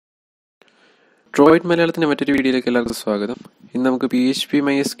Droid Malayalam മറ്റൊരു വീഡിയോയിലേക്ക് എല്ലാവർക്കും സ്വാഗതം. ഇന്ന് നമുക്ക് PHP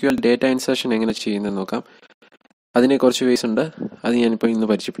MySQL Data Insertion എങ്ങനെ ചെയ്യുന്നത് നോക്കാം. അതിനെ കുറച്ച് വേസ് ഉണ്ട്. അത് ഞാനിപ്പോൾ ഇന്ന്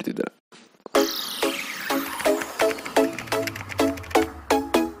പരിചയപ്പെടുത്തി തരാം.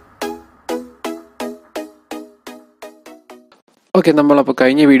 ഓക്കെ, നമ്മളപ്പോൾ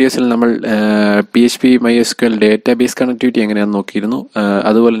കഴിഞ്ഞ വീഡിയോസിൽ നമ്മൾ PHP MySQL ഡേറ്റാബേസ് കണക്ടിവിറ്റി എങ്ങനെയാണെന്ന് നോക്കിയിരുന്നു.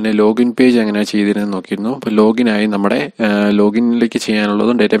 അതുപോലെ തന്നെ ലോഗിൻ പേജ് എങ്ങനെയാണ് ചെയ്തിരുന്നത് നോക്കിയിരുന്നു. അപ്പോൾ ലോഗിനായി നമ്മുടെ ലോഗിനിലേക്ക്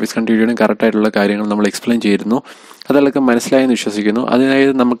ചെയ്യാനുള്ളതും ഡേറ്റാബേസ് കണക്ടിവിറ്റിയും കറക്റ്റായിട്ടുള്ള കാര്യങ്ങൾ നമ്മൾ എക്സ്പ്ലെയിൻ ചെയ്തിരുന്നു. അതെല്ലാം മനസ്സിലായെന്ന് വിശ്വസിക്കുന്നു. അതിനായി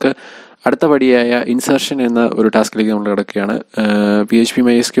നമുക്ക് അടുത്ത പടിയായ ഇൻസർഷൻ എന്ന ഒരു ടാസ്കിലേക്ക് നമ്മൾ കിടക്കുകയാണ്. PHP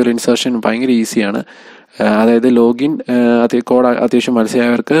MySQL ഇൻസർഷൻ ഭയങ്കര ഈസിയാണ്. അതായത് ലോഗിൻ കോഡ് അത്യാവശ്യം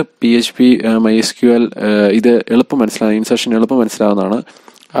മനസ്സിലായവർക്ക് PHP MySQL ഇത് എളുപ്പം മനസ്സിലാവും, ഇൻസർഷൻ എളുപ്പം മനസ്സിലാവുന്നതാണ്.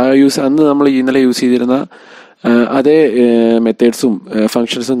 അന്ന് നമ്മൾ ഇന്നലെ യൂസ് ചെയ്തിരുന്ന അതേ മെത്തേഡ്സും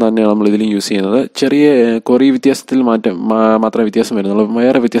ഫങ്ഷൻസും തന്നെയാണ് നമ്മൾ ഇതിലും യൂസ് ചെയ്യുന്നത്. ചെറിയ കൊറി വ്യത്യാസത്തിൽ മാത്രമേ വ്യത്യാസം വരുന്നുള്ളൂ,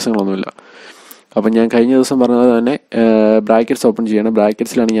 വേറെ വ്യത്യാസങ്ങളൊന്നുമില്ല. അപ്പം ഞാൻ കഴിഞ്ഞ ദിവസം പറഞ്ഞത് തന്നെ ബ്രാക്കറ്റ്സ് ഓപ്പൺ ചെയ്യണം.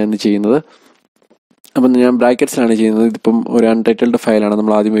 ബ്രാക്കറ്റ്സിലാണ് ഞാൻ ഇത് ചെയ്യുന്നത്. അപ്പം ഞാൻ ബ്രാക്കറ്റ്സിലാണ് ചെയ്യുന്നത്. ഇതിപ്പം ഒരു അൺടൈറ്റിൽഡ് ഫയലാണ്.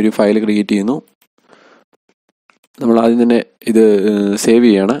 നമ്മൾ ആദ്യം ഒരു ഫയൽ ക്രിയേറ്റ് ചെയ്യുന്നു. നമ്മൾ ആദ്യം തന്നെ ഇത് സേവ്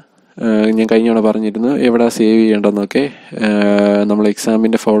ചെയ്യാണ്. ഞാൻ കഴിഞ്ഞ തവണ പറഞ്ഞിരുന്നു എവിടെ സേവ് ചെയ്യേണ്ടതെന്നൊക്കെ. നമ്മൾ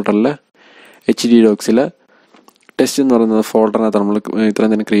എക്സാമിൻ്റെ ഫോൾഡറിൽ HD docsൽ ടെസ്റ്റ് എന്ന് പറയുന്ന ഫോൾഡറിനകത്ത് നമ്മൾ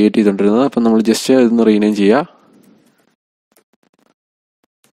ഇത്രയും തന്നെ ക്രിയേറ്റ് ചെയ്തുകൊണ്ടിരുന്നത്. അപ്പം നമ്മൾ ജസ്റ്റ് ഇതൊന്ന് റീനെയിം ചെയ്യുക.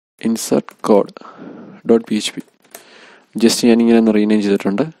 ഇൻസർട്ട് കോഡ് .php ജസ്റ്റ് ഞാനിങ്ങനെ ഒന്ന് റീനെയിം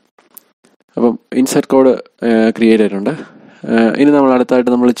ചെയ്തിട്ടുണ്ട്. അപ്പം ഇൻസർട്ട് കോഡ് ക്രിയേറ്റ് ആയിട്ടുണ്ട്. ഇനി നമ്മൾ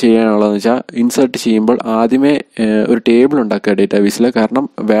അടുത്തായിട്ട് നമ്മൾ ചെയ്യാനുള്ളതെന്ന് വെച്ചാൽ ഇൻസേർട്ട് ചെയ്യുമ്പോൾ ആദ്യമേ ഒരു ടേബിൾ ഉണ്ടാക്കുക ഡേറ്റാബേസിൽ. കാരണം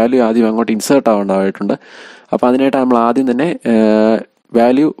വാല്യൂ ആദ്യം അങ്ങോട്ട് ഇൻസേർട്ട് ആവേണ്ടതായിട്ടുണ്ട്. അപ്പോൾ അതിനായിട്ട് നമ്മൾ ആദ്യം തന്നെ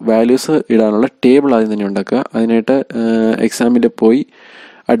വാല്യൂസ് ഇടാനുള്ള ടേബിൾ ആദ്യം തന്നെ ഉണ്ടാക്കുക. അതിനായിട്ട് എക്സാമിൽ പോയി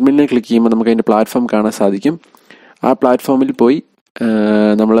അഡ്മിനിൽ ക്ലിക്ക് ചെയ്യുമ്പോൾ നമുക്ക് അതിൻ്റെ പ്ലാറ്റ്ഫോം കാണാൻ സാധിക്കും. ആ പ്ലാറ്റ്ഫോമിൽ പോയി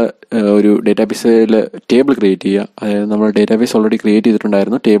നമ്മൾ ഒരു ഡേറ്റാബേസിൽ ടേബിൾ ക്രിയേറ്റ് ചെയ്യുക. അതായത് നമ്മൾ ഡേറ്റാബേസ് ഓൾറെഡി ക്രിയേറ്റ്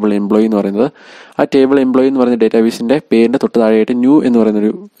ചെയ്തിട്ടുണ്ടായിരുന്നു, ടേബിൾ എംപ്ലോയി എന്ന് പറയുന്നത്. ആ ടേബിൾ എംപ്ലോയി എന്ന് പറയുന്ന ഡേറ്റാബേസിൻ്റെ പേരിൻ്റെ തൊട്ട് താഴെയായിട്ട് ന്യൂ എന്ന്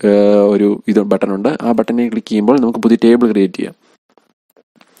പറയുന്നൊരു ബട്ടൺ ഉണ്ട്. ആ ബട്ടണിൽ ക്ലിക്ക് ചെയ്യുമ്പോൾ നമുക്ക് പുതിയ ടേബിൾ ക്രിയേറ്റ് ചെയ്യാം.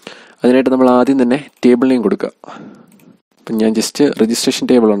 അതിനായിട്ട് നമ്മൾ ആദ്യം തന്നെ ടേബിൾ നെയിം കൊടുക്കുക. അപ്പം ഞാൻ ജസ്റ്റ് രജിസ്ട്രേഷൻ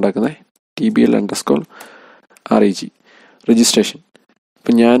ടേബിൾ ഉണ്ടാക്കുന്നത് TBL_REG രജിസ്ട്രേഷൻ.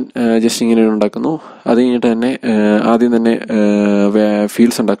 അപ്പം ഞാൻ ജസ്റ്റ് ഇങ്ങനെ ഉണ്ടാക്കുന്നു. അത് കഴിഞ്ഞിട്ട് തന്നെ ആദ്യം തന്നെ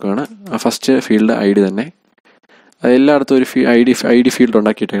ഫീൽഡ്സ് ഉണ്ടാക്കുകയാണ്. ഫസ്റ്റ് ഫീൽഡ് ID തന്നെ. അത് എല്ലായിടത്തും ഒരു ID ഫീൽഡ്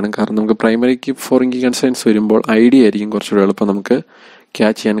ഉണ്ടാക്കിയിട്ടാണ്. കാരണം നമുക്ക് പ്രൈമറിക്ക് ഫോറിൻ കീ കൺസേൺസ് വരുമ്പോൾ ID ആയിരിക്കും കുറച്ചുകൂടെ എളുപ്പം നമുക്ക്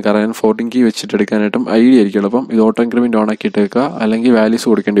ക്യാച്ച് ചെയ്യാൻ. കാരണം ഫോറിൻ കീ വെച്ചിട്ട് എടുക്കാനായിട്ടും ID ആയിരിക്കും എളുപ്പം. ഇത് ഓട്ടോ ഇൻക്രിമെൻറ്റ് ഓൺ ആക്കിയിട്ട് വെക്കുക, അല്ലെങ്കിൽ വാല്യൂസ്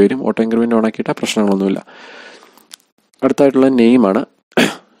കൊടുക്കേണ്ടി വരും. ഓട്ടോ ഇൻക്രിമെൻറ്റ് ഓൺ ആക്കിയിട്ടാൽ പ്രശ്നങ്ങളൊന്നുമില്ല. അടുത്തായിട്ടുള്ള നെയിമാണ്.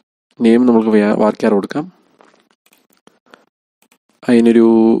 നെയിം നമുക്ക് വാർക്കാർ കൊടുക്കാം. അതിനൊരു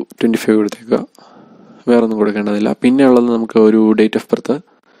 25 കൊടുത്തേക്കുക. വേറെ ഒന്നും കൊടുക്കേണ്ടതില്ല. പിന്നെ ഉള്ളത് നമുക്ക് ഒരു ഡേറ്റ് ഓഫ് ബർത്ത്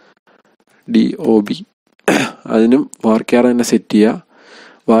DOB. അതിനും വാർക്കാർ തന്നെ സെറ്റ് ചെയ്യുക.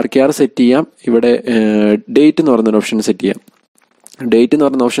 വാർക്കാർ സെറ്റ് ചെയ്യാം. ഇവിടെ ഡേറ്റ് എന്ന് പറയുന്നൊരു ഓപ്ഷൻ സെറ്റ് ചെയ്യാം. ഡേറ്റ് എന്ന്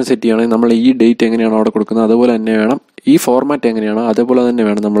പറയുന്ന ഓപ്ഷൻ സെറ്റ് ചെയ്യുകയാണെങ്കിൽ നമ്മൾ ഈ ഡേറ്റ് എങ്ങനെയാണോ അവിടെ കൊടുക്കുന്നത് അതുപോലെ തന്നെ വേണം, ഈ ഫോർമാറ്റ് എങ്ങനെയാണോ അതേപോലെ തന്നെ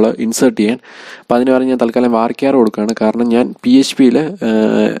വേണം നമ്മൾ ഇൻസേർട്ട് ചെയ്യാൻ. അപ്പോൾ അതിന് പറഞ്ഞ് ഞാൻ തൽക്കാലം വാർക്കാർ കൊടുക്കുകയാണ്. കാരണം ഞാൻ PHPയിൽ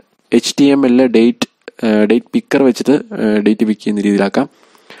HTML ഡേറ്റ് പിക്കർ വെച്ചിട്ട് ഡേറ്റ് പിക്ക് ചെയ്യുന്ന രീതിയിലാക്കാം.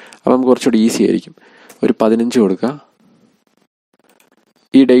 അപ്പോൾ നമുക്ക് കുറച്ചുകൂടി ഈസി ആയിരിക്കും. ഒരു 15 കൊടുക്കുക.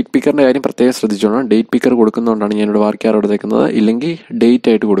 ഈ ഡേറ്റ് പിക്കറിൻ്റെ കാര്യം പ്രത്യേകം ശ്രദ്ധിച്ചോളാം. ഡേറ്റ് പിക്കർ കൊടുക്കുന്നതുകൊണ്ടാണ് ഞാനിവിടെ വാർക്കാർ എടുത്തേക്കുന്നത്. ഇല്ലെങ്കിൽ ഡേറ്റ്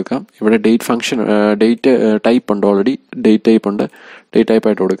ആയിട്ട് കൊടുക്കാം. ഇവിടെ ഡേറ്റ് ഫംഗ്ഷൻ ഡേറ്റ് ടൈപ്പ് ഉണ്ട്, ഓൾറെഡി ഡേറ്റ് ടൈപ്പ് ഉണ്ട്. ഡേറ്റ് ടൈപ്പ്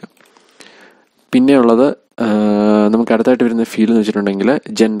ആയിട്ട് കൊടുക്കാം. പിന്നെ ഉള്ളത് നമുക്ക് അടുത്തായിട്ട് വരുന്ന ഫീൽഡ് എന്ന് വെച്ചിട്ടുണ്ടെങ്കിൽ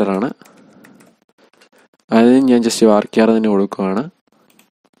ജെൻഡറാണ്. അതിന് ഞാൻ ജസ്റ്റ് വാർക്കാർ തന്നെ കൊടുക്കുകയാണ്.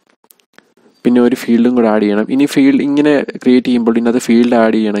 പിന്നെ ഒരു ഫീൽഡും കൂടെ ആഡ് ചെയ്യണം. ഇനി ഫീൽഡ് ഇങ്ങനെ ക്രിയേറ്റ് ചെയ്യുമ്പോൾ ഇതിനകത്ത് ഫീൽഡ്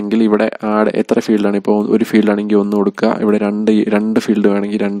ആഡ് ചെയ്യണമെങ്കിൽ ഇവിടെ എത്ര ഫീൽഡാണ്, ഇപ്പോൾ ഒരു ഫീൽഡാണെങ്കിൽ 1 കൊടുക്കുക. ഇവിടെ രണ്ട് ഫീൽഡ്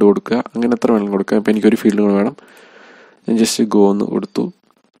വേണമെങ്കിൽ 2 കൊടുക്കുക. അങ്ങനെ എത്ര വേണമെങ്കിലും കൊടുക്കുക. ഇപ്പോൾ എനിക്കൊരു ഫീൽഡ് കൂടെ വേണം. ഞാൻ ജസ്റ്റ് ഗോ ഒന്ന് കൊടുത്തു.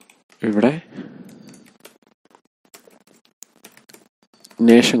 ഇവിടെ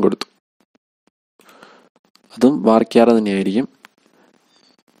നേഷൻ കൊടുത്തു. അതും വാർക്കാർ തന്നെയായിരിക്കും.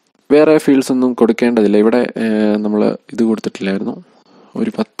 വേറെ ഫീൽഡ്സ് ഒന്നും കൊടുക്കേണ്ടതില്ല. ഇവിടെ നമ്മൾ ഇത് കൊടുത്തിട്ടില്ലായിരുന്നു.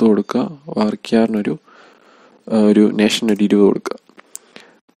 ഒരു 10 കൊടുക്കുക. വാർക്കാറിനൊരു നേഷനൊരു 20 കൊടുക്കുക.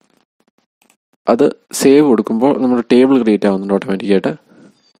 അത് സേവ് കൊടുക്കുമ്പോൾ നമ്മുടെ ടേബിൾ ക്രിയേറ്റ് ആവുന്നുണ്ട് ഓട്ടോമാറ്റിക്കായിട്ട്.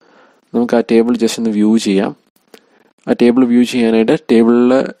 നമുക്ക് ആ ടേബിൾ ജസ്റ്റ് ഒന്ന് വ്യൂ ചെയ്യാം. ആ ടേബിൾ വ്യൂ ചെയ്യാനായിട്ട്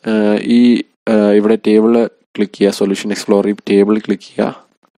ടേബിളിൽ ഇവിടെ ടേബിൾ ക്ലിക്ക് ചെയ്യുക. സൊല്യൂഷൻ എക്സ്പ്ലോർ ടേബിൾ ക്ലിക്ക് ചെയ്യുക.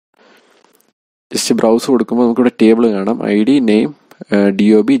 ജസ്റ്റ് ബ്രൗസ് കൊടുക്കുമ്പോൾ നമുക്കിവിടെ ടേബിൾ കാണാം. ID, name,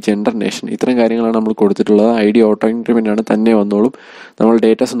 DOB, gender, nation. ഇത്രയും കാര്യങ്ങളാണ് നമ്മൾ കൊടുത്തിട്ടുള്ളത്. ID ഓട്ടോ ഇൻക്രിമെൻ്റ് ആണ്, തന്നെ വന്നോളും. നമ്മൾ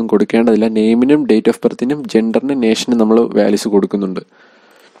ഡേറ്റാസ് ഒന്നും കൊടുക്കേണ്ടതില്ല. നെയിമിനും ഡേറ്റ് ഓഫ് ബർത്തിനും ജെൻഡറിനും നേഷനും നമ്മൾ വാല്യൂസ് കൊടുക്കുന്നുണ്ട്.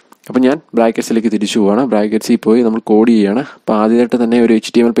 അപ്പോൾ ഞാൻ ബ്രാക്കറ്റ്സിലേക്ക് തിരിച്ചു പോവുകയാണ്. ബ്രാക്കറ്റ്സിൽ പോയി നമ്മൾ കോഡ് ചെയ്യുകയാണ്. അപ്പോൾ ആദ്യമായിട്ട് തന്നെ ഒരു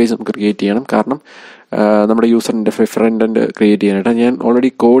HTML പേജ് നമുക്ക് ക്രിയേറ്റ് ചെയ്യണം. കാരണം നമ്മുടെ യൂസറിൻ്റെ ഫ്രണ്ട് എൻഡ് ക്രിയേറ്റ് ചെയ്യാനായിട്ട് ഞാൻ ഓൾറെഡി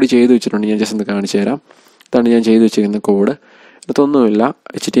കോഡ് ചെയ്ത് വെച്ചിട്ടുണ്ട്. ഞാൻ ജസ്റ്റ് ഒന്ന് കാണിച്ചു തരാം. ഇതാണ് ഞാൻ ചെയ്ത് വെച്ചിരിക്കുന്ന കോഡ്. ഇതൊന്നുമില്ല,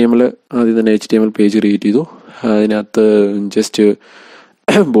 HTML ആദ്യം തന്നെ HTML പേജ് ക്രിയേറ്റ് ചെയ്തു. അതിനകത്ത് ജസ്റ്റ്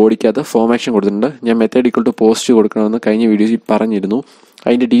ബോഡിക്കകത്ത് ഫോം ആക്ഷൻ കൊടുത്തിട്ടുണ്ട്. ഞാൻ മെത്തേഡ് ഈക്വൽ ടു പോസ്റ്റ് കൊടുക്കണമെന്ന് കഴിഞ്ഞ വീഡിയോയിൽ പറഞ്ഞിരുന്നു.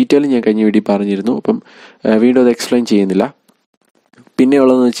 അതിൻ്റെ ഡീറ്റെയിൽ ഞാൻ കഴിഞ്ഞ വീഡിയോ പറഞ്ഞിരുന്നു. അപ്പം വീണ്ടും അത് എക്സ്പ്ലെയിൻ ചെയ്യുന്നില്ല. പിന്നെ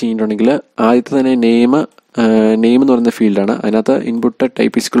ഉള്ളതെന്ന് വെച്ച് കഴിഞ്ഞിട്ടുണ്ടെങ്കിൽ ആദ്യത്തെ തന്നെ നെയിം എന്ന് പറയുന്ന ഫീൽഡാണ്. അതിനകത്ത് input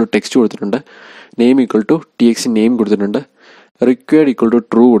type equal to text കൊടുത്തിട്ടുണ്ട്. Name equal to TXT name കൊടുത്തിട്ടുണ്ട്. റിക്വയർഡ് ഈക്വൽ ടു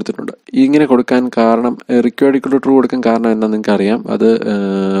ട്രൂ കൊടുത്തിട്ടുണ്ട്. ഇങ്ങനെ കൊടുക്കാൻ കാരണം, റിക്വയർഡ് ഈക്വൽ ടു ട്രൂ കൊടുക്കാൻ കാരണം എന്താണെന്ന് നിങ്ങൾക്ക് അറിയാം. അത്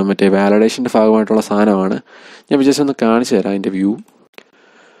മറ്റേ വാലിഡേഷൻ്റെ ഭാഗമായിട്ടുള്ള സാധനമാണ്. ഞാൻ ജസ്റ്റ് ഒന്ന് കാണിച്ചു തരാം അതിൻ്റെ വ്യൂ.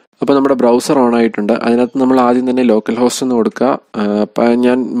 അപ്പോൾ നമ്മുടെ ബ്രൗസർ ഓൺ ആയിട്ടുണ്ട്. അതിനകത്ത് നമ്മൾ ആദ്യം തന്നെ ലോക്കൽ ഹോസ്റ്റ് എന്ന് കൊടുക്കുക. അപ്പം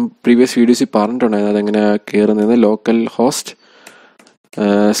ഞാൻ പ്രീവിയസ് വീഡിയോസിൽ പറഞ്ഞിട്ടുണ്ടായിരുന്നു അതെങ്ങനെ കയറുന്നത്. ലോക്കൽ ഹോസ്റ്റ്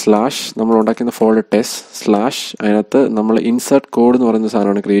 / നമ്മൾ ഉണ്ടാക്കുന്ന ഫോൾഡർ /, അതിനകത്ത് നമ്മൾ ഇൻസേർട്ട് കോഡ് എന്ന് പറയുന്ന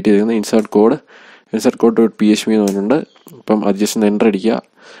സാധനമാണ് ക്രിയേറ്റ് ചെയ്തിരിക്കുന്നത്. ഇൻസേർട്ട് കോഡ് .php എന്ന് പറഞ്ഞിട്ടുണ്ട്. അപ്പം അത് ജസ്റ്റ് ഒന്ന് എൻ്റർ അടിക്കുക.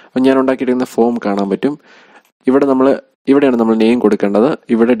 അപ്പം ഞാൻ ഉണ്ടാക്കിയിരിക്കുന്ന ഫോം കാണാൻ പറ്റും. ഇവിടെയാണ് നമ്മൾ നെയിം കൊടുക്കേണ്ടത്.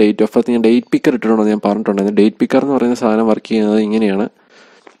 ഇവിടെ ഡേറ്റ് ഓഫ് ബർത്ത് ഞാൻ ഡേറ്റ് പിക്കർ ഇട്ടിട്ടുണ്ടെന്ന് ഞാൻ പറഞ്ഞിട്ടുണ്ടായിരുന്നു. ഡേറ്റ് പിക്കർ എന്ന് പറയുന്ന സാധനം വർക്ക് ചെയ്യുന്നത് ഇങ്ങനെയാണ്.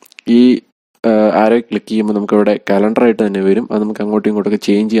 ഈ ആരോ ക്ലിക്ക് ചെയ്യുമ്പോൾ നമുക്കിവിടെ കലണ്ടറായിട്ട് തന്നെ വരും. അത് നമുക്ക് അങ്ങോട്ടും ഇങ്ങോട്ടൊക്കെ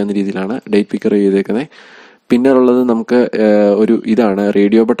ചേഞ്ച് ചെയ്യാവുന്ന രീതിയിലാണ് ഡേറ്റ് പിക്കർ ചെയ്തേക്കുന്നത്. പിന്നെ ഉള്ളത് നമുക്ക് ഒരു ഇതാണ്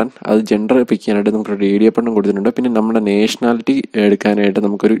റേഡിയോ ബട്ടൺ. അത് ജെൻഡർ പിക്ക് ചെയ്യാനായിട്ട് നമുക്ക് റേഡിയോ ബട്ടൺ കൊടുത്തിട്ടുണ്ട്. പിന്നെ നമ്മുടെ നേഷണാലിറ്റി എടുക്കാനായിട്ട്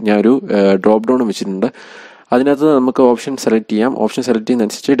ഞാനൊരു ഡ്രോപ്പ് ഡൗൺ വെച്ചിട്ടുണ്ട്. അതിനകത്ത് നമുക്ക് ഓപ്ഷൻ സെലക്ട് ചെയ്യാം. ഓപ്ഷൻ സെലക്ട്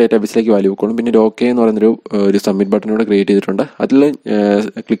ചെയ്യുന്നതനുസരിച്ച് ഡേറ്റാബേസിലേക്ക് വാല്യൂ വെക്കണം. പിന്നെ ഓക്കെ എന്ന് പറയുന്നൊരു സബ്മിറ്റ് ബട്ടൺ കൂടെ ക്രിയേറ്റ് ചെയ്തിട്ടുണ്ട്. അതിൽ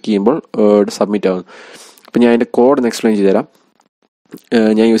ക്ലിക്ക് ചെയ്യുമ്പോൾ സബ്മിറ്റ് ആകും. അപ്പം ഞാൻ അതിൻ്റെ കോഡ് ഒന്ന് എക്സ്പ്ലെയിൻ ചെയ്തുതരാം.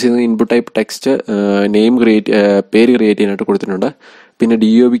 ഞാൻ യൂസ് ചെയ്യുന്നത് ഇൻപുട്ട് ടൈപ്പ് ടെക്സ്റ്റ് നെയിം പേര് ക്രിയേറ്റ് ചെയ്യാനായിട്ട് കൊടുത്തിട്ടുണ്ട്. പിന്നെ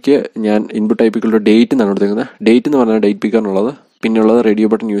DOBക്ക് ഞാൻ input type equal to date എന്നാണ് കൊടുത്തിരിക്കുന്നത്. ഡേറ്റ് എന്ന് പറഞ്ഞാൽ ഡേറ്റ് പിക്കറിനുള്ളത്. പിന്നെയുള്ളത് റേഡിയോ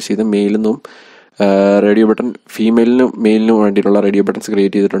ബട്ടൺ യൂസ് ചെയ്ത് മെയിലെന്നും റേഡിയോ ബട്ടൺ ഫീമെയിലിനും മെയിലിനും വേണ്ടിയിട്ടുള്ള റേഡിയോ ബട്ടൺസ്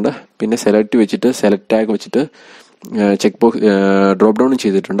ക്രിയേറ്റ് ചെയ്തിട്ടുണ്ട്. പിന്നെ സെലക്ട് വെച്ചിട്ട് സെലക്ട് ടാഗ് വെച്ചിട്ട് ചെക്ക് ബോക്സ് ഡ്രോപ്പ് ഡൗൺ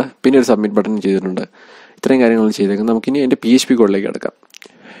ചെയ്തിട്ടുണ്ട്. പിന്നെ ഒരു സബ്മിറ്റ് ബട്ടൺ ചെയ്തിട്ടുണ്ട്. ഇത്രയും കാര്യങ്ങൾ ചെയ്തേക്കുന്നത്. നമുക്കിനി എൻ്റെ PHP കോഡിലേക്ക് കിടക്കാം.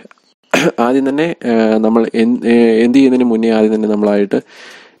 ആദ്യം തന്നെ നമ്മൾ എന്ത് ചെയ്യുന്നതിന് മുന്നേ ആദ്യം തന്നെ നമ്മളായിട്ട്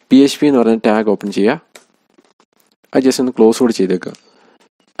PHP എന്ന് പറയുന്ന ടാഗ് ഓപ്പൺ ചെയ്യുക. അത് ജസ്റ്റ് ഒന്ന് ക്ലോസ് കൂടി ചെയ്തേക്കുക.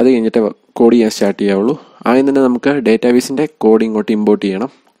 അത് കഴിഞ്ഞിട്ട് കോഡ് ചെയ്യാൻ സ്റ്റാർട്ട് ചെയ്യാവുള്ളൂ. ആദ്യം തന്നെ നമുക്ക് ഡേറ്റാബേസിൻ്റെ കോഡ് ഇങ്ങോട്ട് ഇമ്പോർട്ട് ചെയ്യണം.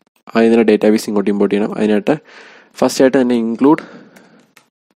 ആദ്യം തന്നെ ഡേറ്റാബേസ് ഇങ്ങോട്ട് ഇമ്പോർട്ട് ചെയ്യണം. അതിനായിട്ട് ഫസ്റ്റ് ആയിട്ട് തന്നെ ഇൻക്ലൂഡ്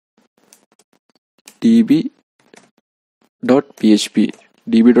db.php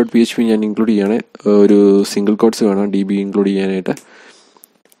ഞാൻ ഇൻക്ലൂഡ് ചെയ്യാണ്. ഒരു സിംഗിൾ കോട്ട്സ് വേണം DB ഇൻക്ലൂഡ് ചെയ്യാനായിട്ട്,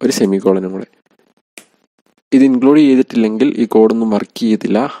 ഒരു സെമിക്കോളനും കൂടെ. ഇത് ഇൻക്ലൂഡ് ചെയ്തിട്ടില്ലെങ്കിൽ ഈ കോഡൊന്നും വർക്ക്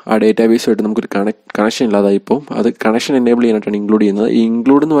ചെയ്യത്തില്ല. ആ ഡേറ്റാബേസുമായിട്ട് നമുക്കൊരു കണക്ഷൻ ഇല്ലാതായിപ്പോൾ അത് കണക്ഷൻ എനേബിൾ ചെയ്യാനായിട്ടാണ് ഇൻക്ലൂഡ് ചെയ്യുന്നത്. ഈ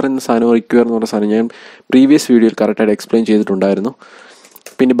ഇൻക്ലൂഡ് എന്ന് പറയുന്ന സാധനം, റിക്വയർ എന്ന് പറയുന്ന സാധനം ഞാൻ പ്രീവിയസ് വീഡിയോയിൽ കറക്റ്റായിട്ട് എക്സ്പ്ലെയിൻ ചെയ്തിട്ടുണ്ടായിരുന്നു.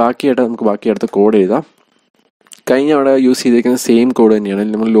 പിന്നെ ബാക്കി അടുത്ത കോഡ് എഴുതാം. കഴിഞ്ഞ അവിടെ യൂസ് ചെയ്തിരിക്കുന്ന സെയിം കോഡ് തന്നെയാണ്.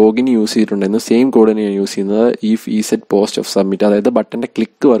 നമ്മൾ ലോഗിൻ യൂസ് ചെയ്തിട്ടുണ്ടായിരുന്നു. സെയിം കോഡ് തന്നെയാണ് യൂസ് ചെയ്യുന്നത്. ESET പോസ്റ്റ് ഓഫ് സബ്മിറ്റ്, അതായത് ബട്ടൻ്റെ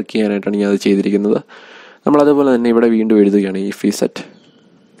ക്ലിക്ക് വർക്ക് ചെയ്യാനായിട്ടാണ് ഞാൻ അത് ചെയ്തിരിക്കുന്നത്. നമ്മളതുപോലെ തന്നെ ഇവിടെ വീണ്ടും എഴുതുകയാണ് ESET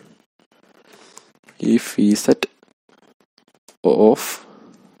of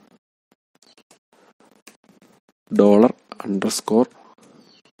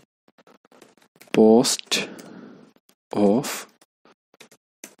 $_post of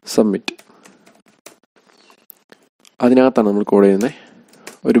submit. അതിനകത്താണ് നമ്മൾ കോഡ് ചെയ്യുന്നത്.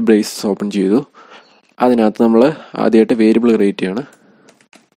 ഒരു ബ്രേസസ് ഓപ്പൺ ചെയ്തു. അതിനകത്ത് നമ്മൾ ആദ്യമായിട്ട് വേരിയബിൾ ക്രിയേറ്റ് ചെയ്യാണ്.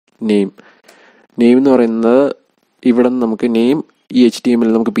 നെയിം എന്ന് പറയുന്നത് ഇവിടെ നിന്ന് നമുക്ക് നെയിം ഈ HTML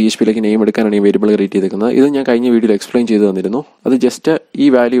നമുക്ക് PHPയിലേക്ക് നെയിം എടുക്കാനാണ് ഈ വേരിയബിൾ ക്രിയേറ്റ് ചെയ്തിരിക്കുന്നത്. ഇത് ഞാൻ കഴിഞ്ഞ വീഡിയോയിൽ എക്സ്പ്ലെയിൻ ചെയ്ത് തന്നിരുന്നു. അത് ജസ്റ്റ് ഈ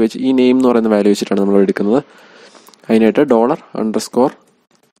വാല്യൂ വെച്ച്, ഈ നെയിം എന്ന് പറയുന്ന വാല്യൂ വെച്ചിട്ടാണ് നമ്മൾ എടുക്കുന്നത്. അതിനായിട്ട്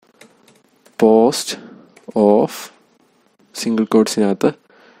 $_post of സിംഗിൾ കോട്ട്സിനകത്ത്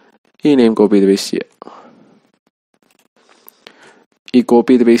ഈ നെയിം കോപ്പി ചെയ്ത് പേസ്റ്റ് ചെയ്യുക. ഈ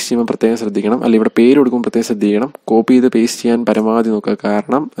കോപ്പി ചെയ്ത് പേസ്റ്റ് ചെയ്യുമ്പോൾ പ്രത്യേകം ശ്രദ്ധിക്കണം. അല്ല, ഇവിടെ പേര് കൊടുക്കുമ്പോൾ പ്രത്യേകം ശ്രദ്ധിക്കണം. കോപ്പി ചെയ്ത് പേസ്റ്റ് ചെയ്യാൻ പരമാവധി നോക്കുക.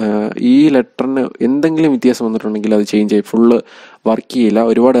 കാരണം ഈ ലെറ്ററിന് എന്തെങ്കിലും വ്യത്യാസം വന്നിട്ടുണ്ടെങ്കിൽ അത് ചേഞ്ച് ആയി ഫുള്ള് വർക്ക് ചെയ്യില്ല.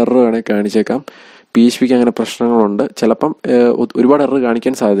 ഒരുപാട് എറർ വേണേൽ കാണിച്ചേക്കാം. PHPക്ക് അങ്ങനെ പ്രശ്നങ്ങളുണ്ട്. ചിലപ്പം ഒരുപാട് എറർ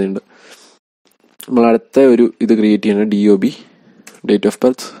കാണിക്കാൻ സാധ്യതയുണ്ട്. നമ്മൾ അടുത്ത ഒരു ഇത് ക്രിയേറ്റ് ചെയ്യണം. DOB date of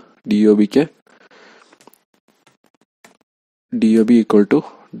birth. DOB equal to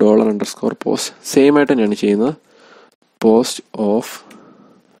 $_post. Same ആയിട്ട് തന്നെയാണ് ചെയ്യുന്നത്. പോസ്റ്റ് ഓഫ്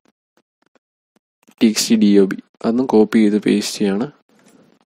TXT DOB അതും കോപ്പി ചെയ്ത് പേസ്റ്റ് ചെയ്യാണ്.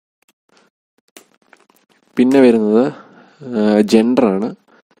 പിന്നെ വരുന്നത് ജെൻഡറാണ്.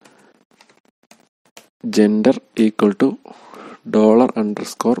 Gender equal to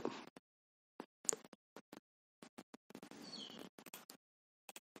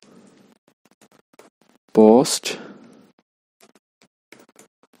 $_post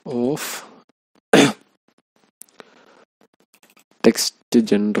of text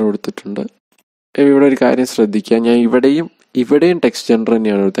general കൊടുത്തിട്ടുണ്ട്. ഇവിടെ ഒരു കാര്യം ശ്രദ്ധിക്കുക, ഞാൻ ഇവിടെയും ടെക്സ്റ്റ് ജനറൽ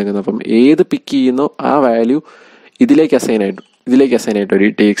തന്നെയാണ് എടുത്തേക്കുന്നത്. അപ്പം ഏത് പിക്ക് ചെയ്യുന്നോ ആ വാല്യൂ ഇതിലേക്ക് അസൈൻ ആയിട്ട് ഒരു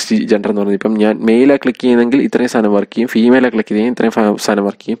ടെക്സ്റ്റ് ജനറൽ എന്ന് പറഞ്ഞത്. ഇപ്പം ഞാൻ മെയിലാണ് ക്ലിക്ക് ചെയ്യുന്നെങ്കിൽ ഇത്രയും സാധനം വർക്ക് ചെയ്യും, ഫീമെയിലാണ് ക്ലിക്ക് ചെയ്യുമെങ്കിൽ ഇത്രയും സാധനം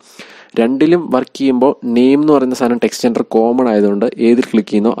വർക്ക് ചെയ്യും. രണ്ടിലും വർക്ക് ചെയ്യുമ്പോൾ നെയിം എന്ന് പറയുന്ന സാധനം ടെക്സ്റ്റ് ജനറൽ കോമൺ ആയതുകൊണ്ട് ഏതിൽ ക്ലിക്ക്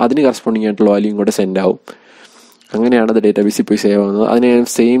ചെയ്യുന്നോ അതിന് കറസ്പോണ്ടിങ് ആയിട്ടുള്ള വാല്യൂ ഇങ്ങോട്ട് സെൻഡ് ആവും. അങ്ങനെയാണ് അത് ഡേറ്റാബേസിൽ പോയി സേവ് ആവുന്നത്. അതിന് ഞാൻ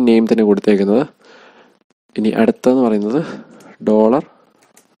സെയിം നെയിം തന്നെ കൊടുത്തേക്കുന്നത്. ഇനി അടുത്തതെന്ന് പറയുന്നത്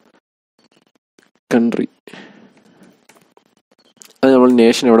 $country. അത് നമ്മൾ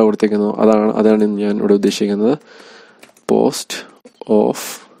നേഷൻ എവിടെ കൊടുത്തേക്കുന്നു അതാണ് ഞാൻ ഇവിടെ ഉദ്ദേശിക്കുന്നത്. പോസ്റ്റ് ഓഫ്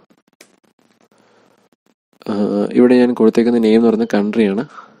ഇവിടെ ഞാൻ കൊടുത്തേക്കുന്ന നെയിം എന്ന് പറയുന്നത് കൺട്രിയാണ്.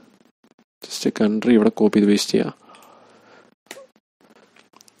 ജസ്റ്റ് കൺട്രി ഇവിടെ കോപ്പി ചെയ്ത് പേസ്റ്റ് ചെയ്യുക.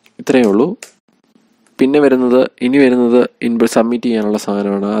 ഇത്രയേ ഉള്ളൂ. പിന്നെ ഇനി വരുന്നത് ഇൻപുട്ട് സബ്മിറ്റ് ചെയ്യാനുള്ള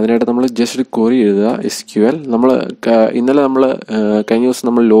സാധനമാണ്. അതിനായിട്ട് നമ്മൾ ജസ്റ്റ് ഒരു ക്വറി എഴുതുക. SQL ഇന്നലെ കഴിഞ്ഞ ദിവസം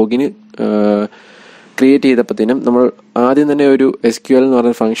നമ്മൾ ലോഗിന് ക്രിയേറ്റ് ചെയ്തപ്പോഴത്തേനും നമ്മൾ ആദ്യം തന്നെ ഒരു SQL എന്ന്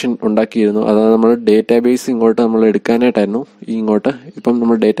പറയുന്ന ഫംഗ്ഷൻ ഉണ്ടാക്കിയിരുന്നു. അതായത് നമ്മൾ ഡേറ്റാബേസ് ഇങ്ങോട്ട് നമ്മൾ എടുക്കാനായിട്ടായിരുന്നു ഇപ്പം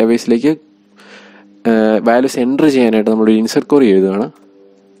നമ്മൾ ഡേറ്റാബേസിലേക്ക് വാല്യൂസ് എൻ്റർ ചെയ്യാനായിട്ട് നമ്മളൊരു ഇൻസെർട്ട് ക്വറി എഴുതുകയാണ്.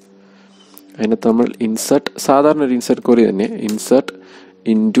 അതിനകത്ത് നമ്മൾ സാധാരണ ഒരു ഇൻസെർട്ട് ക്വറി തന്നെ, ഇൻസെർട്ട്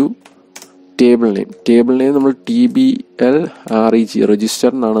ഇൻറ്റു ടേബിൾ നെയിം നമ്മൾ TBLREG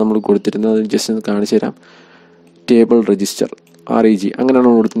രജിസ്റ്റർ എന്നാണ് നമ്മൾ കൊടുത്തിരുന്നത്. അത് ജസ്റ്റ് ഒന്ന് കാണിച്ചു തരാം. ടേബിൾ രജിസ്റ്റർ REG അങ്ങനെയാണ്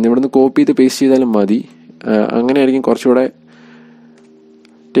നമ്മൾ കൊടുത്തിരുന്നത്. ഇവിടെ നിന്ന് കോപ്പി ചെയ്ത് പേസ്റ്റ് ചെയ്താലും മതി, അങ്ങനെയായിരിക്കും കുറച്ചുകൂടെ.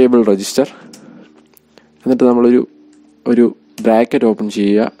 ടേബിൾ രജിസ്റ്റർ, എന്നിട്ട് നമ്മളൊരു ബ്രാക്കറ്റ് ഓപ്പൺ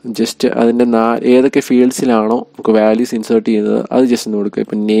ചെയ്യുക. ജസ്റ്റ് അതിൻ്റെ ഏതൊക്കെ ഫീൽഡ്സിലാണോ നമുക്ക് വാല്യൂസ് ഇൻസേർട്ട് ചെയ്യുന്നത് അത് ജസ്റ്റ് ഒന്ന് കൊടുക്കുക.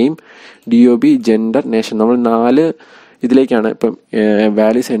 ഇപ്പം നെയിം, DOB, ജെൻഡർ, നേഷൻ, നമ്മൾ 4 ഇതിലേക്കാണ് ഇപ്പം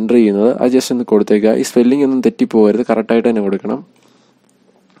വാല്യൂസ് എൻ്റർ ചെയ്യുന്നത്. അത് ജസ്റ്റ് ഒന്ന് കൊടുത്തേക്കുക. ഈ സ്പെല്ലിംഗ് ഒന്നും തെറ്റിപ്പോകരുത്, കറക്റ്റായിട്ട് തന്നെ കൊടുക്കണം.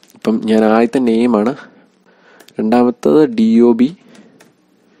 ഇപ്പം ഞാൻ ആദ്യത്തെ നെയിമാണ്, രണ്ടാമത്തത് DOB,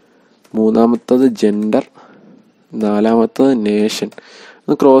 മൂന്നാമത്തത് ജെൻഡർ, നാലാമത്തത് നേഷൻ.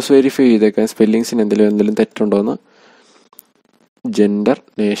 ഒന്ന് ക്രോസ് വെരിഫൈ ചെയ്തേക്കാം സ്പെല്ലിങ്സിന് എന്തെങ്കിലും തെറ്റുണ്ടോ എന്ന്. ജെൻഡർ,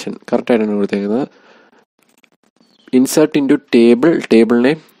 നേഷൻ കറക്റ്റായിട്ടാണ് കൊടുത്തേക്കുന്നത്. ഇൻസേർട്ട് ഇൻറ്റു ടേബിൾ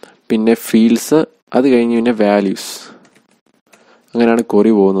നെയിം, പിന്നെ ഫീൽഡ്സ്, അത് കഴിഞ്ഞ് പിന്നെ വാല്യൂസ്. അങ്ങനെയാണ്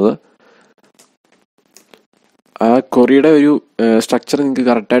ക്വറി പോകുന്നത്. ആ ക്വറിയുടെ ഒരു സ്ട്രക്ചർ നിങ്ങൾക്ക്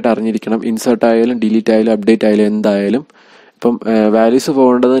കറക്റ്റായിട്ട് അറിഞ്ഞിരിക്കണം. ഇൻസേർട്ട് ആയാലും ഡിലീറ്റ് ആയാലും അപ്ഡേറ്റ് ആയാലും എന്തായാലും. ഇപ്പം വാല്യൂസ്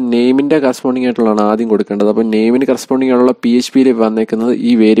പോകേണ്ടത് നെയിമിൻ്റെ കറസ്പോണ്ടിങ് ആയിട്ടുള്ളതാണ് ആദ്യം കൊടുക്കേണ്ടത്. അപ്പം നെയിമിന് കറസ്പോണ്ടിങ് ആയിട്ടുള്ള PHPയിൽ വന്നേക്കുന്നത്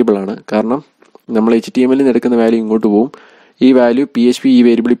ഈ വേരിയബിളാണ്. കാരണം നമ്മൾ HTML നിന്ന് എടുക്കുന്ന വാല്യൂ ഇങ്ങോട്ട് പോകും. ഈ വാല്യൂ PHP ഈ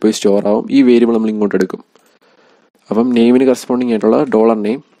വേരിയബിളിൽ പോയി സ്റ്റോർ ആവും. ഈ വേരിയബിൾ നമ്മൾ ഇങ്ങോട്ട് എടുക്കും. അപ്പം നെയിമിന് കറസ്പോണ്ടിങ് ആയിട്ടുള്ള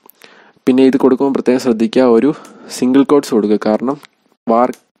 $നെയിം. പിന്നെ ഇത് കൊടുക്കുമ്പോൾ പ്രത്യേകം ശ്രദ്ധിക്കുക, ഒരു സിംഗിൾ കോട്ട്സ് കൊടുക്കുക. കാരണം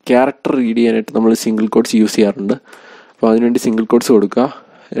ക്യാരക്ടർ റീഡ് ചെയ്യാനായിട്ട് നമ്മൾ സിംഗിൾ കോട്ട്സ് യൂസ് ചെയ്യാറുണ്ട്. അപ്പോൾ അതിനുവേണ്ടി സിംഗിൾ കോട്ട്സ് കൊടുക്കുക.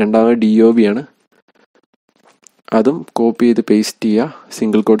 രണ്ടാമത് DOB ആണ്, അതും കോപ്പി ചെയ്ത് പേസ്റ്റ് ചെയ്യുക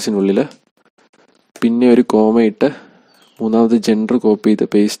സിംഗിൾ കോട്ട്സിനുള്ളിൽ. പിന്നെ ഒരു കോമ ഇട്ട് മൂന്നാമത് ജെൻഡർ കോപ്പി ചെയ്ത്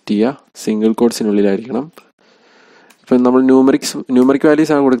പേസ്റ്റ് ചെയ്യുക, സിംഗിൾ കോട്ട്സിനുള്ളിലായിരിക്കണം. ഇപ്പം നമ്മൾ ന്യൂമറിക്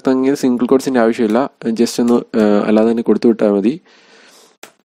വാല്യൂസ് ആണ് കൊടുത്തെങ്കിൽ സിംഗിൾ കോട്ട്സിൻ്റെ ആവശ്യമില്ല, ജസ്റ്റ് ഒന്ന് അല്ലാതെ തന്നെ കൊടുത്തു വിട്ടാൽ മതി.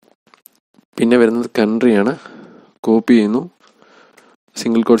 പിന്നെ വരുന്നത് കൺട്രിയാണ്, കോപ്പി ചെയ്യുന്നു,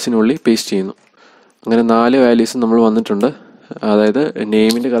 സിംഗിൾ കോട്ട്സിനുള്ളിൽ പേസ്റ്റ് ചെയ്യുന്നു. അങ്ങനെ 4 വാല്യൂസും നമ്മൾ വന്നിട്ടുണ്ട്. അതായത്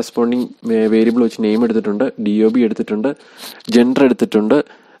നെയിമിൻ്റെ കറസ്പോണ്ടിങ് വേരിയബിൾ വെച്ച് നെയിം എടുത്തിട്ടുണ്ട്, DOB എടുത്തിട്ടുണ്ട്, ജെൻഡർ എടുത്തിട്ടുണ്ട്,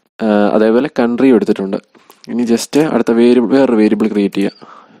 അതേപോലെ കൺട്രിയും എടുത്തിട്ടുണ്ട്. ഇനി ജസ്റ്റ് അടുത്ത വേറൊരു വേരിയബിൾ ക്രിയേറ്റ്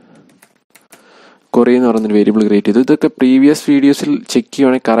ചെയ്യുക. കൊറിയ എന്ന് പറയുന്നൊരു വേരിയബിൾ ക്രിയേറ്റ് ചെയ്തു. ഇതൊക്കെ പ്രീവിയസ് വീഡിയോസിൽ ചെക്ക്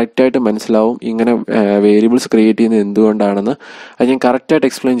ചെയ്യുവാണെങ്കിൽ കറക്റ്റായിട്ട് മനസ്സിലാവും ഇങ്ങനെ വേരിയബിൾസ് ക്രിയേറ്റ് ചെയ്യുന്നത് എന്തുകൊണ്ടാണെന്ന്. അത് ഞാൻ കറക്റ്റായിട്ട്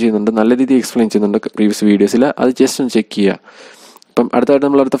എക്സ്പ്ലെയിൻ ചെയ്യുന്നുണ്ട്, നല്ല രീതിയിൽ എക്സ്പ്ലെയിൻ ചെയ്യുന്നുണ്ട് പ്രീവിയസ് വീഡിയോസിൽ. അത് ജസ്റ്റ് ഒന്ന് ചെക്ക് ചെയ്യുക. അപ്പം അടുത്തായിട്ട്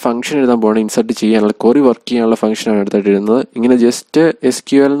നമ്മളടുത്ത ഫംഗ്ഷൻ എഴുതാൻ പോകണം. ഇൻസർട്ട് ചെയ്യാനുള്ള കൊറി വർക്ക് ചെയ്യാനുള്ള ഫംഗ്ഷനാണ് അടുത്തായിട്ട് എഴുതുന്നത്. ഇങ്ങനെ ജസ്റ്റ്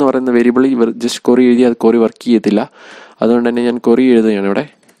SQL എന്ന് പറയുന്ന വേരിയബിളിൽ ജസ്റ്റ് കൊറി എഴുതി അത് കൊറി വർക്ക് ചെയ്യത്തില്ല. അതുകൊണ്ട് തന്നെ ഞാൻ കൊറി എഴുതുകയാണ് ഇവിടെ.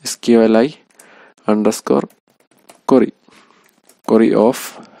 SQLi_കൊറി ഓഫ്.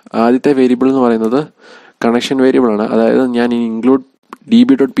 ആദ്യത്തെ വേരിയബിൾ എന്ന് പറയുന്നത് കണക്ഷൻ വേരിയബിളാണ്. അതായത് ഞാൻ ഇൻക്ലൂഡ്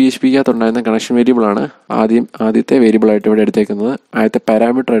db.phpക്കകത്തുണ്ടായിരുന്ന കണക്ഷൻ വേരിയബിളാണ് ആദ്യത്തെ വേരിയബിളായിട്ട് ഇവിടെ എടുത്തേക്കുന്നത്. ആദ്യത്തെ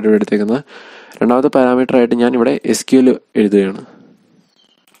പാരാമീറ്റർ ആയിട്ട് ഇവിടെ എടുത്തേക്കുന്നത്. രണ്ടാമത്തെ പാരാമീറ്റർ ആയിട്ട് ഞാൻ ഇവിടെ SQL എഴുതുകയാണ്.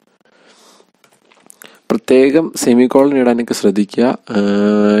 പ്രത്യേകം സെമിക്കോളൻ ഇടാനൊക്കെ ശ്രദ്ധിക്കുക.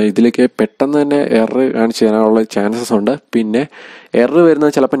 ഇതിലേക്ക് പെട്ടെന്ന് തന്നെ എറർ കാണിച്ചു തരാനുള്ള ചാൻസസ് ഉണ്ട്. പിന്നെ എറർ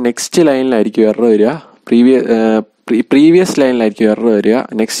വരുന്നത് ചിലപ്പോൾ നെക്സ്റ്റ് ലൈനിലായിരിക്കും എറർ വരിക, പ്രീവിയസ് ലൈനിലായിരിക്കും എറർ വരിക.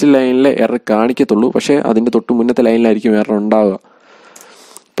 നെക്സ്റ്റ് ലൈനിൽ എറർ കാണിക്കത്തുള്ളൂ, പക്ഷേ അതിൻ്റെ തൊട്ട് മുന്നത്തെ ലൈനിലായിരിക്കും എറർ ഉണ്ടാവുക.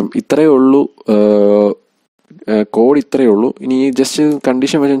 അപ്പം ഇത്രയേ ഉള്ളൂ, കോഡ് ഇത്രയേ ഉള്ളൂ. ഇനി ജസ്റ്റ്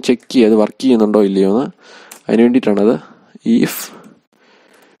കണ്ടീഷൻ വെച്ച് ചെക്ക് ചെയ്യുക അത് വർക്ക് ചെയ്യുന്നുണ്ടോ ഇല്ലയോ എന്ന്. അതിന് വേണ്ടിയിട്ടാണത്. ഇഫ്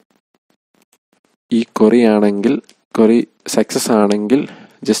ഈ കൊറി സക്സസ് ആണെങ്കിൽ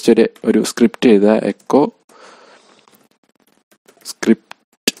ജസ്റ്റ് ഒരു സ്ക്രിപ്റ്റ് എഴുതുക, എക്കോ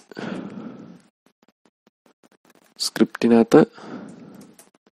സ്ക്രിപ്റ്റിനകത്ത്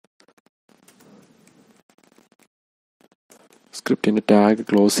സ്ക്രിപ്റ്റിൻ്റെ ടാഗ്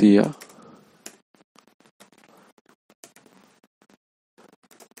ക്ലോസ് ചെയ്യുക.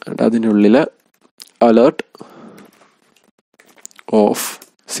 അതിനുള്ളിൽ alert of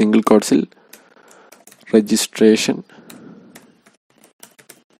single കോട്ട്സിൽ registration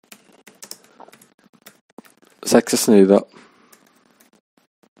success എഴുതുക.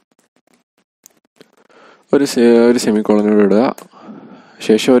 ഒരു സെമിക്കോളനോട് ഇടുക.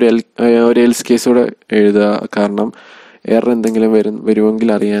 ശേഷം ഒരു എൽസ് കേസ് കൂടെ എഴുതുക. കാരണം എറർ എന്തെങ്കിലും വരുമെങ്കിൽ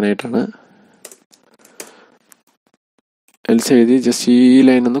അറിയാനായിട്ടാണ്. എൽസ് എഴുതി ജസ്റ്റ് ഈ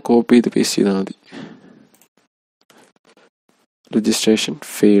ലൈൻ ഒന്ന് കോപ്പി ചെയ്ത് പേസ്റ്റ് ചെയ്താൽ മതി. Registration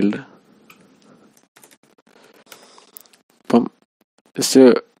failed. അപ്പം ജസ്റ്റ്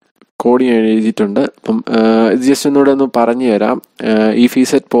കോഡ് ഞാൻ എഴുതിയിട്ടുണ്ട്. അപ്പം ഇത് ജസ്റ്റ് ഒന്നുകൂടെ ഒന്ന് പറഞ്ഞു തരാം. ഈ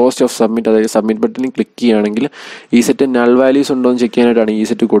സെറ്റ് പോസ്റ്റ് ഓഫ് സബ്മിറ്റ്, അതായത് സബ്മിറ്റ് ബട്ടണിൽ ക്ലിക്ക് ചെയ്യുകയാണെങ്കിൽ ഈ സെറ്റ് നൾ വാല്യൂസ് ഉണ്ടോ എന്ന് ചെക്ക് ചെയ്യാനായിട്ടാണ് ഈ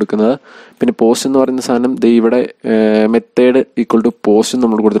സെറ്റ് കൊടുക്കുന്നത്. പിന്നെ പോസ്റ്റ് എന്ന് പറയുന്ന സാധനം ഇവിടെ മെത്തേഡ് ഈക്വൽ ടു പോസ്റ്റ്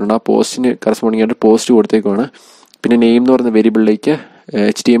നമ്മൾ കൊടുത്തിട്ടുണ്ട്. ആ പോസ്റ്റിന് കറസ്പോണ്ടിങ് ആയിട്ട് പോസ്റ്റ് കൊടുത്തേക്കുവാണ്. പിന്നെ നെയിം എന്ന് പറയുന്ന വേരിയബിളിലേക്ക്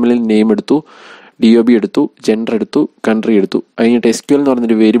HTML നെയിം എടുത്തു, DOB എടുത്തു, ജെൻഡർ എടുത്തു, കൺട്രി എടുത്തു. അതിനായിട്ട് SQL എന്ന്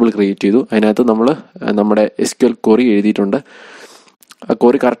പറയുന്നൊരു വേരിയബിൾ ക്രിയേറ്റ് ചെയ്തു. അതിനകത്ത് നമ്മൾ നമ്മുടെ SQL ക്വറി എഴുതിയിട്ടുണ്ട്. ആ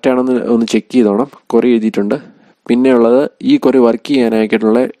ക്വറി കറക്റ്റ് ആണെന്ന് ഒന്ന് ചെക്ക് ചെയ്തോണം. ക്വറി എഴുതിയിട്ടുണ്ട്. പിന്നെയുള്ളത് ഈ ക്വറി വർക്ക്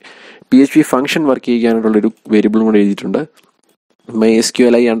ചെയ്യാനായിട്ടുള്ള PHP ഫംഗ്ഷൻ വർക്ക് ചെയ്യാനായിട്ടുള്ളൊരു വേരിയബിളും കൂടെ എഴുതിയിട്ടുണ്ട്.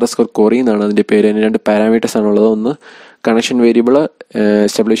 MySQLi_query എന്നാണ് അതിൻ്റെ പേര്. അതിന് 2 പാരാമീറ്റേഴ്സ് ആണുള്ളത്. ഒന്ന് കണക്ഷൻ വേരിയബിൾ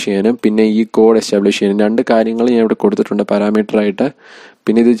എസ്റ്റാബ്ലിഷ് ചെയ്യാനും പിന്നെ ഈ കോഡ് എസ്റ്റാബ്ലിഷ് ചെയ്യാനും 2 കാര്യങ്ങൾ ഞാൻ ഇവിടെ കൊടുത്തിട്ടുണ്ട് പാരാമീറ്ററായിട്ട്.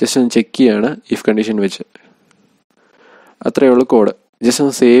 പിന്നെ ഇത് ജസ്റ്റ് ഒന്ന് ചെക്ക് ചെയ്യാണ് ഇഫ് കണ്ടീഷൻ വെച്ച്. അത്രയേ ഉള്ളൂ കോഡ്. ജസ്റ്റ്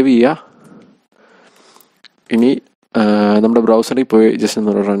ഒന്ന് സേവ് ചെയ്യുക. ഇനി നമ്മുടെ ബ്രൗസറിൽ പോയി ജസ്റ്റ്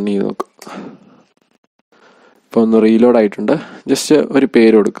ഒന്ന് റൺ ചെയ്ത് നോക്കുക. ഇപ്പോൾ ഒന്ന് റീലോഡ് ആയിട്ടുണ്ട്. ജസ്റ്റ് ഒരു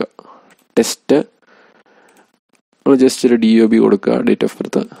പേര് കൊടുക്കുക, ടെസ്റ്റ്. നമ്മൾ ജസ്റ്റ് ഒരു DOB കൊടുക്കുക. ഡേറ്റ് ഓഫ്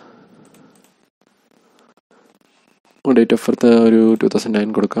ബർത്ത് ഒരു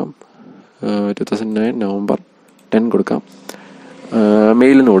 2009 കൊടുക്കാം. 2009 നവംബർ 10 കൊടുക്കാം.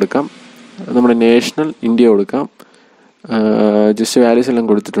 മെയിലിന് കൊടുക്കാം. നമ്മുടെ നാഷണൽ ഇന്ത്യ കൊടുക്കാം. ജസ്റ്റ് വാല്യൂസ് എല്ലാം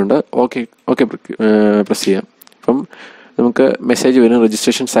കൊടുത്തിട്ടുണ്ട്. ഓക്കെ പ്രസ് ചെയ്യാം. അപ്പം നമുക്ക് മെസ്സേജ് വരും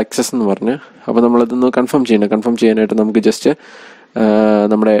രജിസ്ട്രേഷൻ സക്സസ് എന്ന് പറഞ്ഞ്. അപ്പോൾ നമ്മളതൊന്ന് കൺഫേം ചെയ്യണം. കൺഫേം ചെയ്യാനായിട്ട് നമുക്ക് ജസ്റ്റ്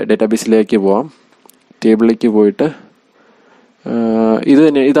നമ്മുടെ ഡേറ്റാബേസിലേക്ക് പോവാം. ടേബിളിലേക്ക് പോയിട്ട്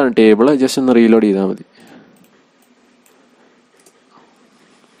ഇതാണ് ടേബിൾ. ജസ്റ്റ് ഒന്ന് റീലോഡ് ചെയ്താൽ മതി.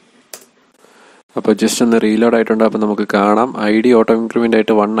 അപ്പോൾ ജസ്റ്റ് ഒന്ന് റീലോഡ് ആയിട്ടുണ്ട്. അപ്പോൾ നമുക്ക് കാണാം ID ഓട്ടോ ഇൻക്രിമെൻ്റ്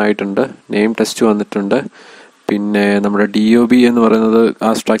ആയിട്ട് 1 ആയിട്ടുണ്ട്. നെയിം ടെസ്റ്റ് വന്നിട്ടുണ്ട്. പിന്നെ നമ്മുടെ DOB എന്ന് പറയുന്നത് ആ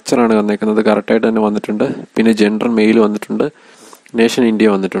സ്ട്രക്ചറാണ് വന്നേക്കുന്നത്, കറക്റ്റായിട്ട് തന്നെ വന്നിട്ടുണ്ട്. പിന്നെ ജെൻഡർ മെയിൽ വന്നിട്ടുണ്ട്, നേഷൻ ഇന്ത്യ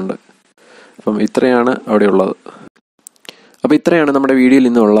വന്നിട്ടുണ്ട്. അപ്പം ഇത്രയാണ് അവിടെ ഉള്ളത്. അപ്പോൾ ഇത്രയാണ് നമ്മുടെ വീഡിയോയിൽ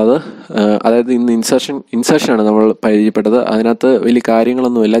ഇന്നുള്ളത്. അതായത് ഇന്ന് ഇൻസർഷനാണ് നമ്മൾ പരിചയപ്പെട്ടത്. അതിനകത്ത് വലിയ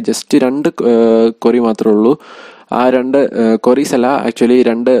കാര്യങ്ങളൊന്നുമില്ല. ജസ്റ്റ് 2 ക്വറി മാത്രമേ ഉള്ളൂ. ആ 2 ക്വറീസ് അല്ല, ആക്ച്വലി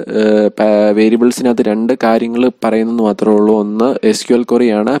 2 വേരിയബിൾസിനകത്ത് 2 കാര്യങ്ങൾ പറയുന്നത് മാത്രമേ ഉള്ളൂ. ഒന്ന് SQL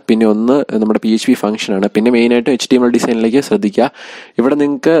ക്വറിയാണ്, പിന്നെ ഒന്ന് നമ്മുടെ PHP ഫംഗ്ഷനാണ്. പിന്നെ മെയിനായിട്ട് HTML ഡിസൈനിലേക്ക് ശ്രദ്ധിക്കുക. ഇവിടെ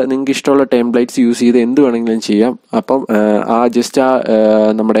നിങ്ങൾക്ക് ഇഷ്ടമുള്ള ടെംപ്ലേറ്റ്സ് യൂസ് ചെയ്ത് എന്ത് വേണമെങ്കിലും ചെയ്യാം. അപ്പം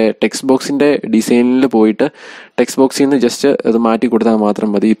നമ്മുടെ ടെക്സ്റ്റ് ബോക്സിൻ്റെ ഡിസൈനിൽ പോയിട്ട് ടെക്സ്റ്റ് ബോക്സിൽ നിന്ന് ജസ്റ്റ് അത് മാറ്റി കൊടുത്താൽ മാത്രം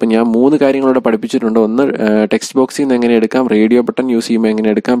മതി. ഇപ്പം ഞാൻ 3 കാര്യങ്ങളോടെ പഠിപ്പിച്ചിട്ടുണ്ട്. ഒന്ന് ടെക്സ്റ്റ് ബോക്സിൽ നിന്ന് എങ്ങനെ എടുക്കാം, റേഡിയോ ബട്ടൺ യൂസ് ചെയ്യുമ്പോൾ എങ്ങനെ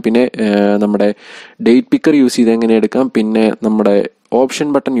എടുക്കാം, പിന്നെ നമ്മുടെ ഡേറ്റ് പിക്കർ യൂസ് ചെയ്ത് എങ്ങനെ എടുക്കാം, പിന്നെ നമ്മുടെ ഓപ്ഷൻ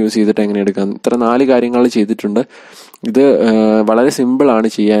ബട്ടൺ യൂസ് ചെയ്തിട്ട് എങ്ങനെ എടുക്കാം. ഇത്ര 4 കാര്യങ്ങൾ ചെയ്തിട്ടുണ്ട്. ഇത് വളരെ സിമ്പിളാണ്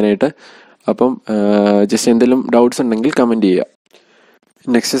ചെയ്യാനായിട്ട്. അപ്പം ജസ്റ്റ് എന്തെങ്കിലും ഡൗട്ട്സ് ഉണ്ടെങ്കിൽ കമൻറ്റ് ചെയ്യുക.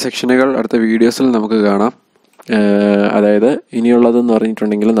 നെക്സ്റ്റ് സെക്ഷനുകൾ അടുത്ത വീഡിയോസിൽ നമുക്ക് കാണാം. അതായത് ഇനിയുള്ളതെന്ന്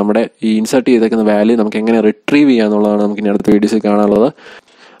പറഞ്ഞിട്ടുണ്ടെങ്കിൽ നമ്മുടെ ഈ ഇൻസർട്ട് ചെയ്തേക്കുന്ന വാല്യൂ നമുക്ക് എങ്ങനെ റിട്രീവ് ചെയ്യാന്നുള്ളതാണ് നമുക്ക് ഇനി അടുത്ത വീഡിയോസിൽ കാണാനുള്ളത്.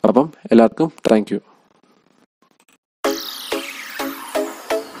 അപ്പം എല്ലാവർക്കും താങ്ക് യു.